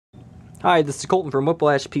Hi, this is Colton from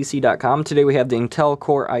Whiplashpc.com. Today we have the Intel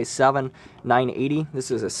Core i7-980.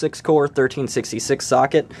 This is a 6-core 1366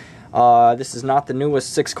 socket. This is not the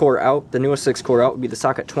newest 6-core out. The newest 6-core out would be the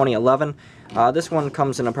socket 2011. This one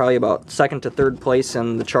comes in probably about 2nd to 3rd place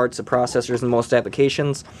in the charts of processors in most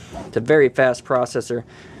applications. It's a very fast processor.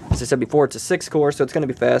 As I said before, it's a 6-core, so it's going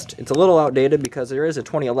to be fast. It's a little outdated because there is a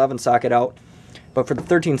 2011 socket out, but for the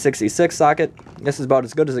 1366 socket, this is about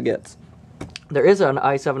as good as it gets. There is an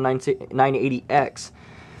i7-980X,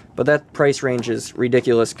 but that price range is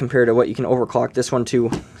ridiculous compared to what you can overclock this one to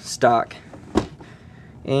stock.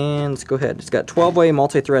 And let's go ahead. It's got 12-way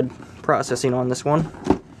multi-thread processing on this one.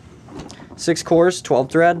 6 cores, 12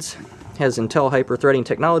 threads. Has Intel hyper-threading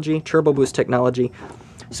technology, turbo boost technology,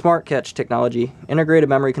 smart catch technology, integrated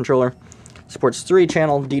memory controller. Supports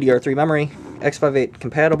 3-channel DDR3 memory, x58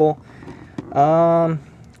 compatible.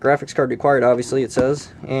 Graphics card required, obviously, it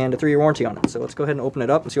says, and a 3-year warranty on it. So let's go ahead and open it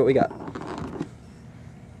up and see what we got.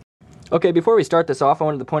 Okay, before we start this off, I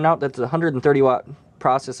wanted to point out that it's a 130-watt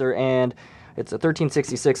processor, and it's a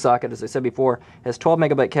 1366 socket, as I said before. It has 12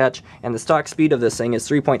 megabyte cache, and the stock speed of this thing is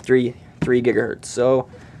 3.33 gigahertz. So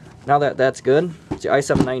now that that's good, it's the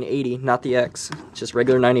i7-980, not the X. It's just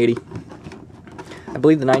regular 980. I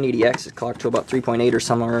believe the 980X is clocked to about 3.8 or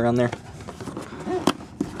somewhere around there.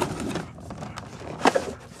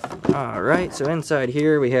 Alright, so inside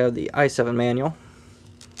here we have the i7 manual.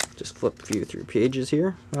 Just flip a few through pages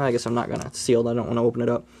here. Well, I guess I'm not going to seal it, I don't want to open it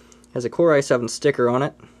up. It has a Core i7 sticker on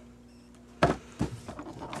it.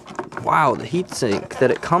 Wow, the heatsink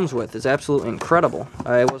that it comes with is absolutely incredible.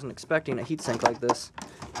 I wasn't expecting a heatsink like this.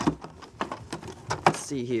 Let's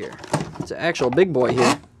see here. It's an actual big boy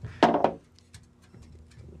here. It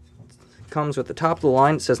comes with the top of the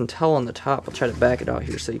line. It says Intel on the top. I'll try to back it out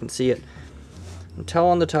here so you can see it. Intel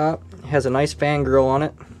on the top, has a nice fan grill on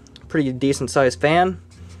it, pretty decent sized fan.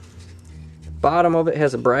 Bottom of it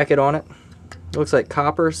has a bracket on it. It looks like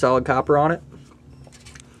copper, solid copper on it.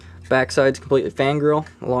 Backside's completely fan grill,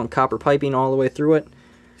 along copper piping all the way through it.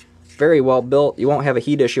 Very well built. You won't have a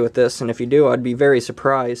heat issue with this, and if you do, I'd be very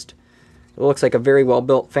surprised. It looks like a very well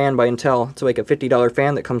built fan by Intel. It's like a $50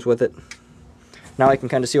 fan that comes with it. Now I can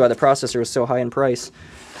kind of see why the processor is so high in price.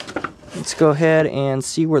 Let's go ahead and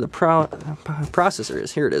see where the processor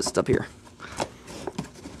is. Here it is, it's up here.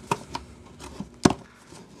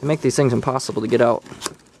 They make these things impossible to get out.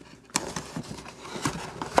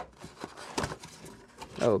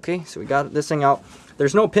 Okay, so we got this thing out.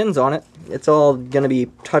 There's no pins on it. It's all going to be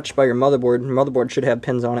touched by your motherboard. Your motherboard should have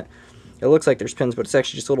pins on it. It looks like there's pins, but it's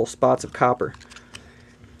actually just little spots of copper.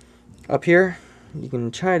 Up here, you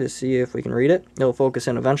can try to see if we can read it. It'll focus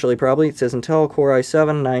in eventually, probably. It says Intel Core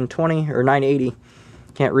i7-920 or 980.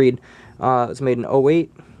 Can't read. It's made in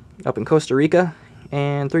 08, up in Costa Rica,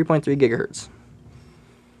 and 3.3 gigahertz.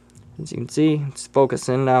 As you can see, it's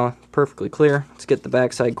focusing now, perfectly clear. Let's get the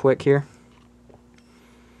backside quick here.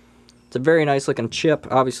 It's a very nice looking chip.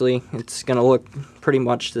 Obviously, it's going to look pretty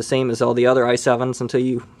much the same as all the other i7s until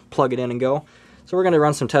you plug it in and go. So we're going to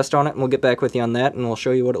run some tests on it, and we'll get back with you on that, and we'll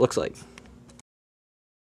show you what it looks like.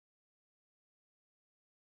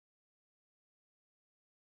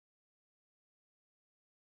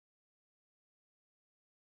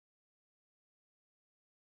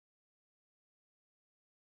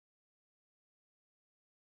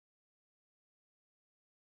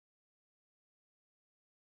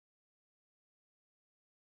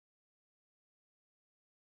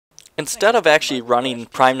 Instead of actually running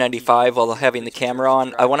Prime 95 while having the camera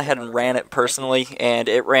on, I went ahead and ran it personally, and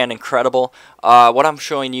it ran incredible. What I'm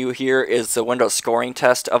showing you here is the Windows scoring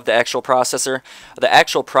test of the actual processor. The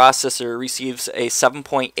actual processor receives a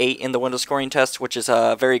 7.8 in the Windows scoring test, which is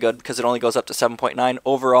very good because it only goes up to 7.9.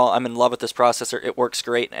 Overall, I'm in love with this processor. It works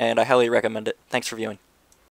great, and I highly recommend it. Thanks for viewing.